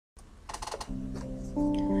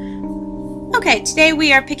Okay, today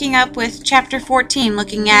we are picking up with chapter 14,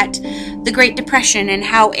 looking at the Great Depression and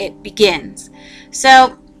how it begins.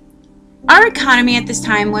 So, our economy at this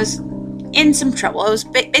time was in some trouble. It was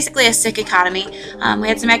basically a sick economy. We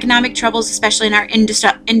had some economic troubles, especially in our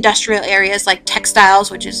industrial areas like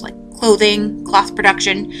textiles, which is like clothing, cloth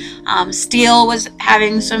production. Steel was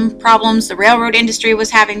having some problems. The railroad industry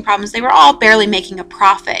was having problems. They were all barely making a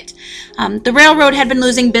profit. The railroad had been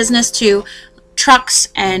losing business to trucks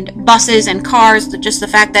and buses and cars. Just the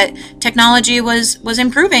fact that technology was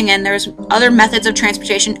improving and there's other methods of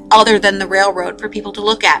transportation other than the railroad for people to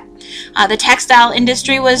look at. The textile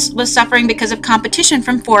industry was suffering because of competition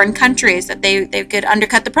from foreign countries, that they could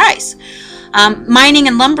undercut the price. Mining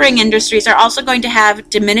and lumbering industries are also going to have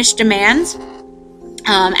diminished demands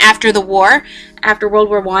after the war, after World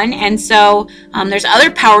War I, and so there's other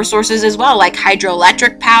power sources as well, like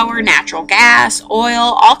hydroelectric power, natural gas,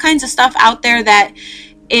 oil, all kinds of stuff out there that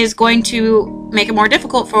is going to make it more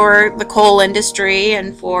difficult for the coal industry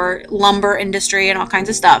and for lumber industry and all kinds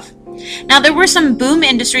of stuff. Now, there were some boom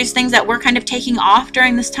industries, things that were kind of taking off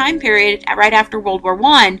during this time period right after World War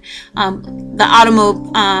I. The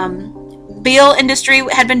automobile industry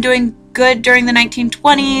had been doing good during the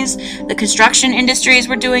 1920s. The construction industries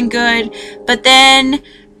were doing good, but then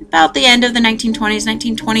about the end of the 1920s,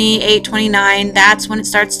 1928, 29, that's when it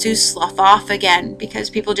starts to slough off again because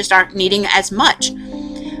people just aren't needing as much.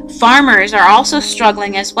 Farmers are also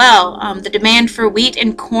struggling as well. The demand for wheat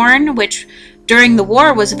and corn, which during the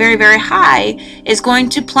war was very, very high, is going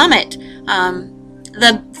to plummet.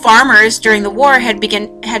 The farmers during the war had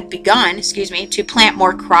begun to plant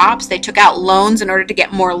more crops. They took out loans in order to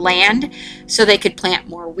get more land so they could plant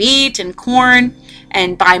more wheat and corn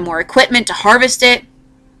and buy more equipment to harvest it,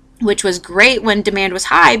 which was great when demand was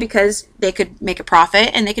high because they could make a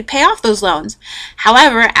profit and they could pay off those loans.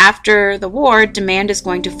 However, after the war, demand is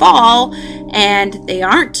going to fall and they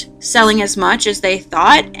aren't selling as much as they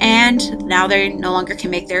thought, and now they no longer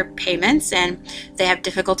can make their payments and they have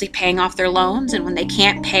difficulty paying off their loans, and when they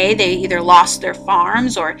can't pay, they either lost their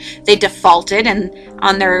farms or they defaulted and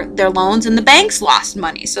on their loans, and the banks lost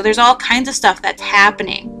money. So there's all kinds of stuff that's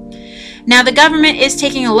happening. Now, the government is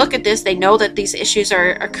taking a look at this. They know that these issues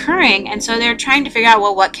are occurring, and so they're trying to figure out,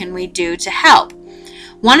 well, what can we do to help?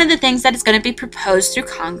 One of the things that is going to be proposed through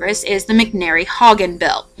Congress is the McNary-Haugen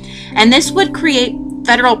bill, and this would create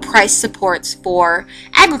federal price supports for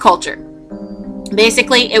agriculture.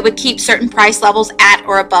 Basically, it would keep certain price levels at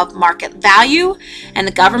or above market value, and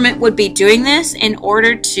the government would be doing this in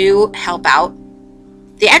order to help out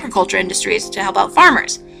the agriculture industries, to help out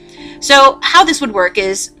farmers. So how this would work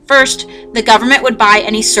is, first, the government would buy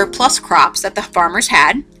any surplus crops that the farmers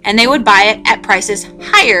had, and they would buy it at prices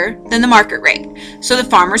higher than the market rate. So the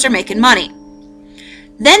farmers are making money.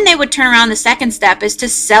 Then they would turn around, the second step is to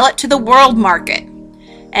sell it to the world market.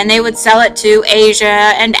 And they would sell it to Asia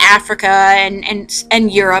and Africa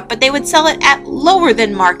and Europe, but they would sell it at lower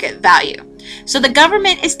than market value. So the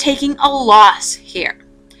government is taking a loss here.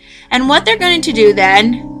 And what they're going to do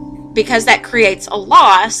then, because that creates a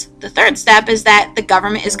loss, the third step is that the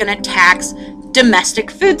government is going to tax domestic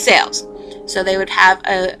food sales. So they would have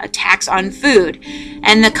a tax on food,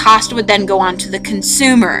 and the cost would then go on to the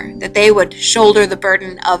consumer, that they would shoulder the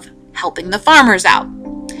burden of helping the farmers out.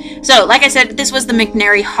 So, like I said, this was the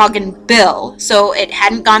McNary-Haugen bill, so it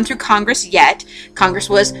hadn't gone through Congress yet. Congress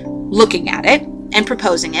was looking at it and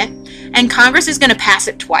proposing it, and Congress is going to pass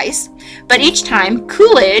it twice, but each time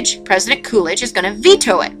President Coolidge is going to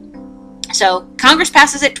veto it. So Congress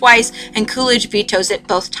passes it twice, and Coolidge vetoes it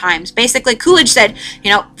both times. Basically, Coolidge said,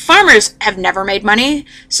 farmers have never made money,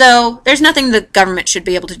 so there's nothing the government should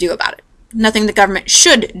be able to do about it. Nothing the government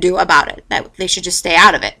should do about it. That they should just stay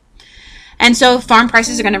out of it. And so farm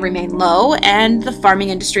prices are going to remain low, and the farming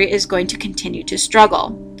industry is going to continue to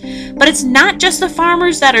struggle. But it's not just the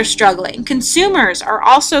farmers that are struggling. Consumers are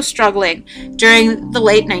also struggling during the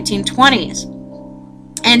late 1920s.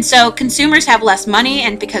 And so consumers have less money,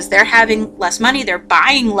 and because they're having less money, they're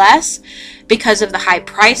buying less because of the high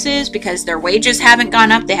prices, because their wages haven't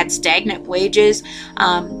gone up. They had stagnant wages.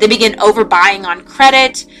 They begin overbuying on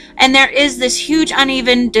credit, and there is this huge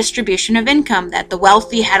uneven distribution of income, that the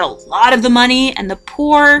wealthy had a lot of the money and the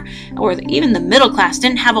poor, or even the middle class,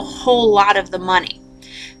 didn't have a whole lot of the money.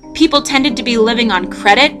 People tended to be living on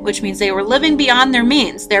credit, which means they were living beyond their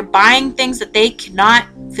means. They're buying things that they cannot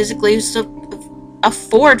physically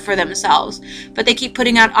afford for themselves, but they keep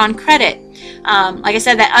putting out on credit. Like I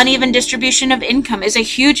said, that uneven distribution of income is a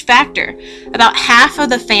huge factor. About half of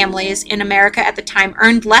the families in America at the time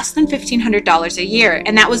earned less than $1,500 a year,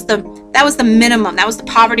 and that was the minimum. That was the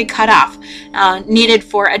poverty cutoff needed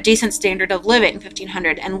for a decent standard of living,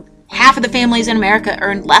 $1,500. And half of the families in America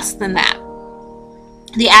earn less than that.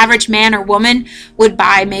 The average man or woman would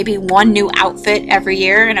buy maybe one new outfit every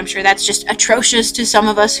year, and I'm sure that's just atrocious to some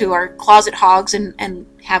of us who are closet hogs and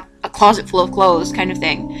have a closet full of clothes kind of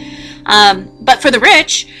thing. But for the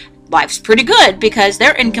rich, life's pretty good because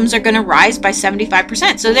their incomes are going to rise by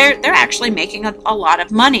 75%. So they're actually making a lot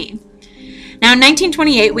of money. Now in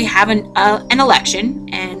 1928, we have an election,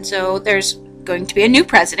 and so there's going to be a new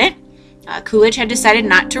president. Coolidge had decided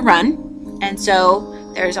not to run, and so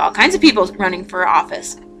there's all kinds of people running for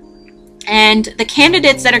office. And the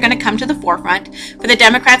candidates that are going to come to the forefront for the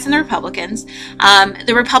Democrats and the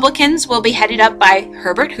Republicans will be headed up by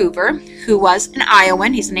Herbert Hoover, who was an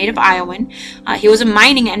Iowan. He's a native Iowan. He was a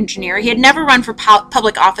mining engineer. He had never run for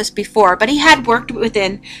public office before, but he had worked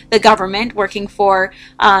within the government, working for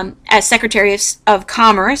as Secretary of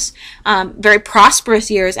Commerce. Very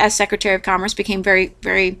prosperous years as Secretary of Commerce, became very,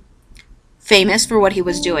 very famous for what he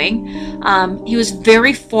was doing. He was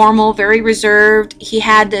very formal, very reserved. He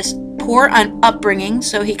had this poor upbringing,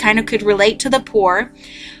 so he kind of could relate to the poor.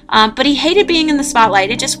 But he hated being in the spotlight.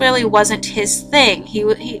 It just really wasn't his thing.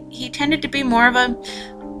 He tended to be more of a,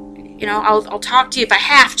 I'll talk to you if I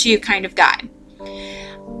have to kind of guy.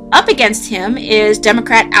 Up against him is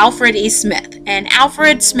Democrat Alfred E. Smith. And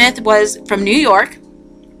Alfred Smith was from New York.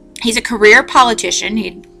 He's a career politician.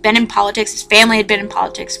 He'd been in politics. His family had been in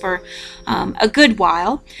politics for a good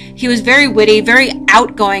while. He was very witty, very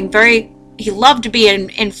outgoing, he loved to be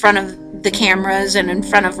in front of the cameras and in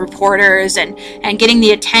front of reporters and getting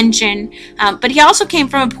the attention. But he also came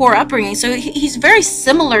from a poor upbringing, so he's very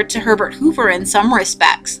similar to Herbert Hoover in some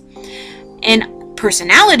respects. In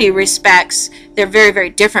personality respects, they're very, very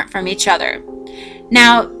different from each other.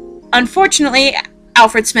 Now, unfortunately,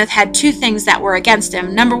 Alfred Smith had two things that were against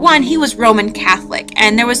him. Number one, he was Roman Catholic,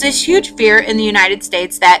 and there was this huge fear in the United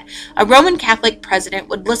States that a Roman Catholic president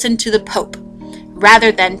would listen to the Pope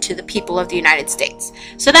rather than to the people of the United States.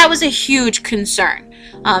 So that was a huge concern.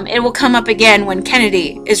 It will come up again when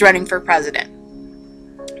Kennedy is running for president.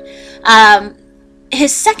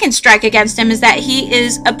 His second strike against him is that he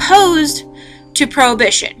is opposed to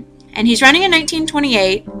prohibition. And he's running in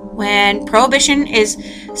 1928 when prohibition is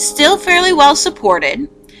still fairly well supported,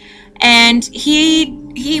 and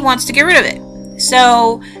he wants to get rid of it.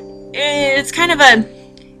 So it's kind of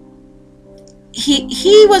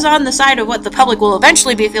he was on the side of what the public will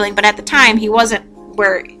eventually be feeling, but at the time it wasn't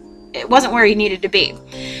where he needed to be.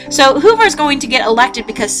 So Hoover is going to get elected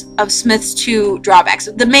because of Smith's two drawbacks,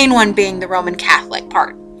 the main one being the Roman Catholic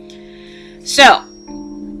part. So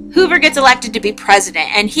Hoover gets elected to be president,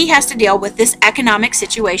 and he has to deal with this economic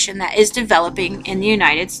situation that is developing in the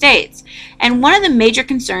United States. And one of the major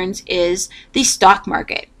concerns is the stock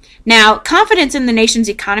market. Now, confidence in the nation's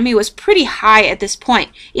economy was pretty high at this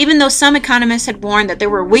point, even though some economists had warned that there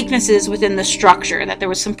were weaknesses within the structure, that there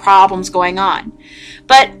was some problems going on.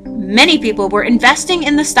 But many people were investing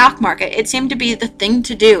in the stock market. It seemed to be the thing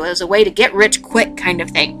to do. It was a way to get rich quick kind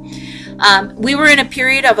of thing. We were in a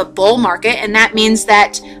period of a bull market, and that means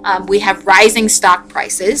that we have rising stock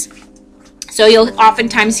prices. So you'll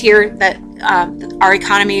oftentimes hear that our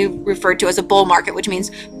economy referred to as a bull market, which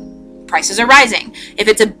means prices are rising. If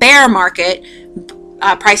it's a bear market,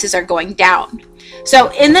 prices are going down.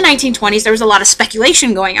 So in the 1920s, there was a lot of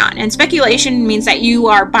speculation going on. And speculation means that you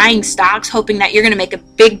are buying stocks hoping that you're going to make a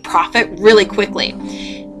big profit really quickly,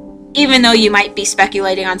 even though you might be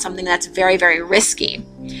speculating on something that's very, very risky.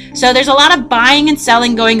 So there's a lot of buying and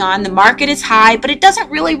selling going on. The market is high, but it doesn't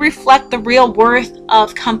really reflect the real worth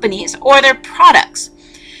of companies or their products.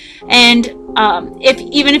 And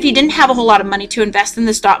even if you didn't have a whole lot of money to invest in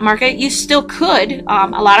the stock market, you still could.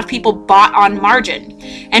 A lot of people bought on margin.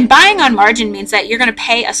 And buying on margin means that you're going to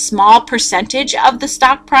pay a small percentage of the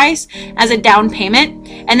stock price as a down payment,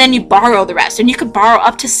 and then you borrow the rest. And you could borrow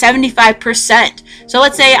up to 75%. So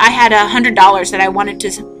let's say I had $100 that I wanted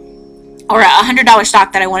to, or a $100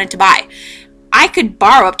 stock that I wanted to buy. I could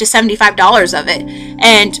borrow up to $75 of it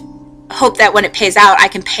and hope that when it pays out, I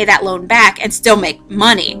can pay that loan back and still make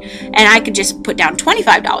money. And I could just put down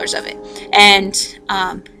 $25 of it. And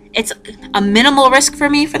it's a minimal risk for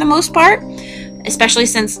me for the most part, especially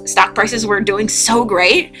since stock prices were doing so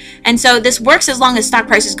great. And so this works as long as stock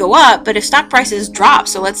prices go up, but if stock prices drop,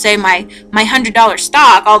 so let's say my $100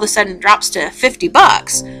 stock all of a sudden drops to $50,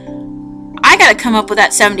 I got to come up with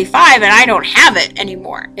that 75, and I don't have it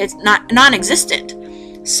anymore. It's not non-existent.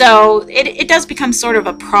 So it does become sort of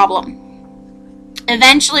a problem.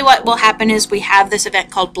 Eventually what will happen is we have this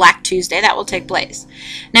event called Black Tuesday that will take place.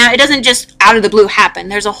 Now, it doesn't just out of the blue happen.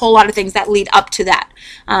 There's a whole lot of things that lead up to that.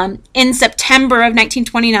 In September of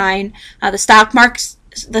 1929, the stock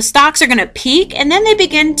the stocks are going to peak and then they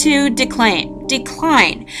begin to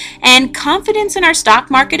decline. And confidence in our stock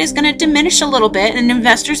market is going to diminish a little bit, and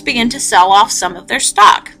investors begin to sell off some of their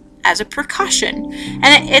stock as a precaution.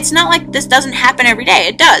 And it's not like this doesn't happen every day.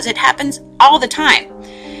 It does. It happens all the time.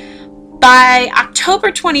 By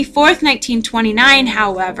October 24th, 1929,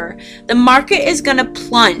 however, the market is going to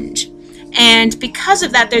plunge. And because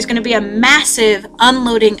of that, there's going to be a massive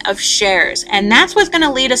unloading of shares. And that's what's going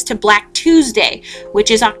to lead us to Black Tuesday,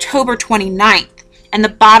 which is October 29th. And the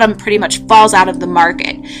bottom pretty much falls out of the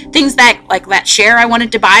market. Things that, like that share I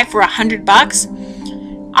wanted to buy for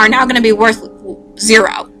 $100, are now going to be worth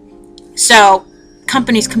zero. So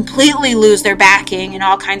companies completely lose their backing and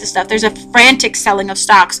all kinds of stuff. There's a frantic selling of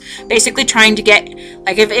stocks, basically trying to get,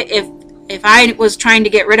 like if I was trying to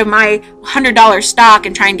get rid of my $100 stock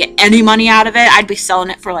and try and get any money out of it, I'd be selling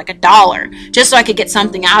it for like $1 just so I could get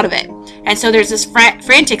something out of it. And so there's this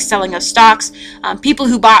frantic selling of stocks. People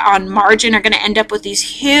who bought on margin are going to end up with these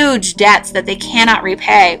huge debts that they cannot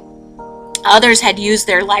repay. Others had used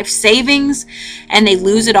their life savings and they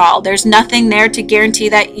lose it all. There's nothing there to guarantee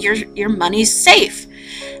that your money's safe.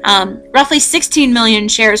 Roughly 16 million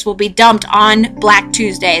shares will be dumped on Black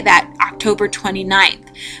Tuesday, that October 29th.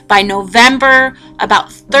 By November, about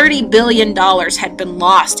 $30 billion had been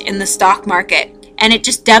lost in the stock market. And it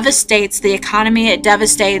just devastates the economy. It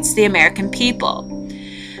devastates the American people.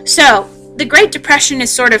 So the Great Depression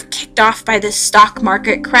is sort of kicked off by this stock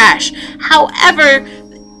market crash. However,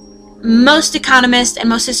 most economists and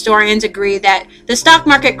most historians agree that the stock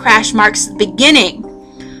market crash marks the beginning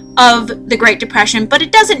of the Great Depression, but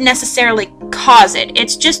it doesn't necessarily cause it.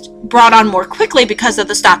 It's just brought on more quickly because of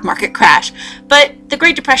the stock market crash. But the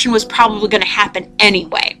Great Depression was probably going to happen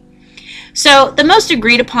anyway. So the most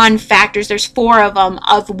agreed upon factors, there's 4 of them,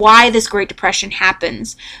 of why this Great Depression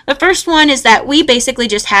happens. The first one is that we basically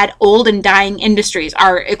just had old and dying industries.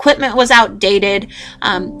 Our equipment was outdated.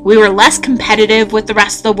 We were less competitive with the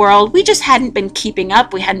rest of the world. We just hadn't been keeping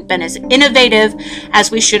up. We hadn't been as innovative as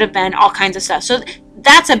we should have been, all kinds of stuff. So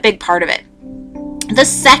that's a big part of it. The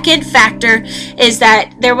second factor is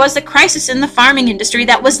that there was a crisis in the farming industry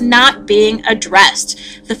that was not being addressed.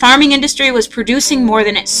 The farming industry was producing more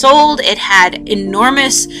than it sold. It had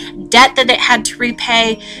enormous debt that it had to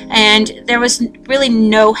repay, and there was really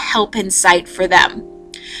no help in sight for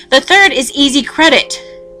them. The third is easy credit.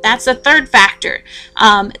 That's the third factor,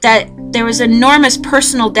 that there was enormous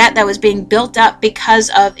personal debt that was being built up because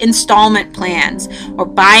of installment plans or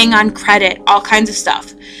buying on credit, all kinds of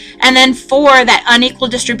stuff. And then 4, that unequal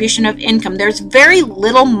distribution of income. There's very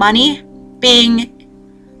little money being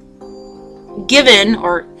given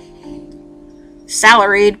or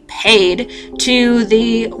salaried, paid to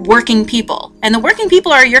the working people. And the working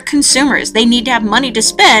people are your consumers. They need to have money to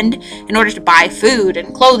spend in order to buy food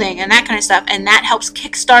and clothing and that kind of stuff, and that helps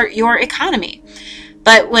kickstart your economy.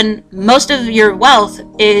 But when most of your wealth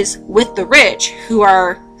is with the rich, who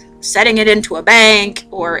are setting it into a bank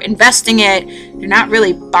or investing it, you're not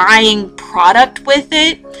really buying product with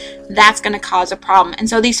it, that's going to cause a problem. And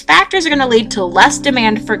so these factors are going to lead to less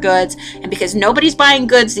demand for goods, and because nobody's buying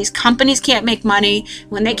goods, these companies can't make money.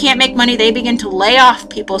 When they can't make money, they begin to lay off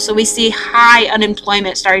people, so we see high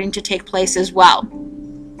unemployment starting to take place as well.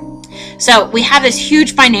 So we have this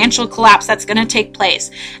huge financial collapse that's going to take place.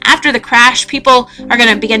 After the crash, people are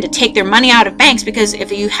going to begin to take their money out of banks, because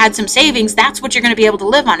if you had some savings, that's what you're going to be able to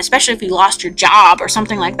live on, especially if you lost your job or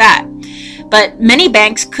something like that. But many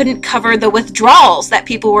banks couldn't cover the withdrawals that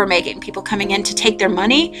people were making, people coming in to take their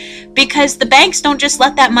money, because the banks don't just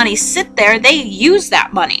let that money sit there, they use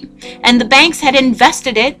that money. And the banks had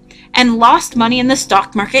invested it and lost money in the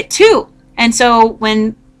stock market too. And so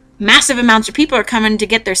when massive amounts of people are coming to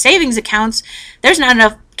get their savings accounts, there's not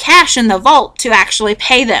enough cash in the vault to actually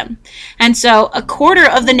pay them. And so a quarter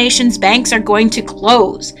of the nation's banks are going to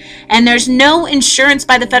close. And there's no insurance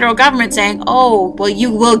by the federal government saying, oh, well,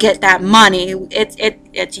 you will get that money.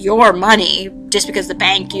 It's your money just because the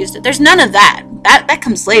bank used it. There's none of that. That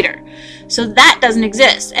comes later. So that doesn't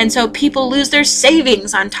exist. And so people lose their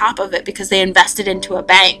savings on top of it because they invested into a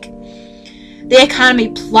bank. The economy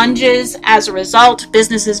plunges as a result.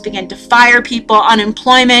 Businesses begin to fire people.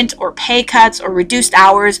 Unemployment or pay cuts or reduced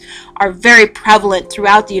hours are very prevalent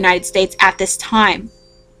throughout the United States at this time.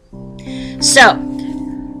 So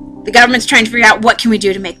the government's trying to figure out, what can we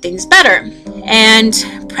do to make things better?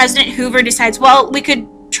 And President Hoover decides, well, we could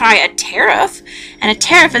try a tariff. And a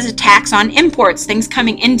tariff is a tax on imports, things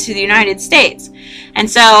coming into the United States. And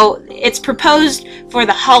so it's proposed for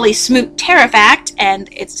the Hawley-Smoot Tariff Act, and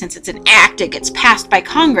since it's an act, it gets passed by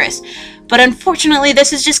Congress. But unfortunately,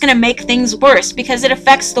 this is just going to make things worse because it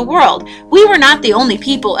affects the world. We were not the only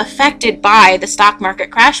people affected by the stock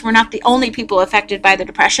market crash. We're not the only people affected by the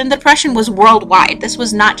Depression. The Depression was worldwide. This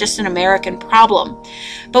was not just an American problem.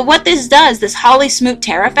 But what this does, this Hawley-Smoot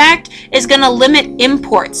Tariff Act, is going to limit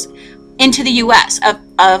imports into the U.S. of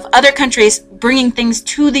other countries bringing things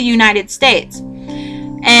to the United States.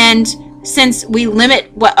 And since we limit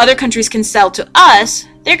what other countries can sell to us,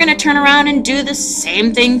 they're going to turn around and do the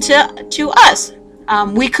same thing to us.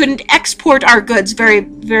 We couldn't export our goods very,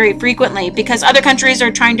 very frequently because other countries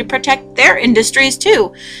are trying to protect their industries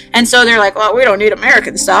too. And so they're like, well, we don't need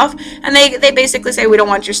American stuff. And they basically say, we don't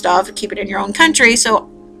want your stuff, keep it in your own country. So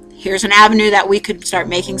here's an avenue that we could start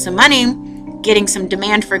making some money, getting some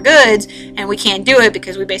demand for goods, and we can't do it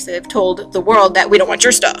because we basically have told the world that we don't want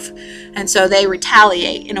your stuff. And so they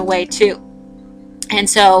retaliate in a way too. And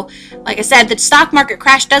so, like I said, the stock market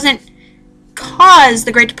crash doesn't cause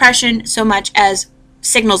the Great Depression so much as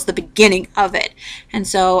signals the beginning of it. And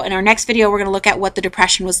so in our next video, we're going to look at what the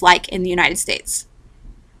Depression was like in the United States.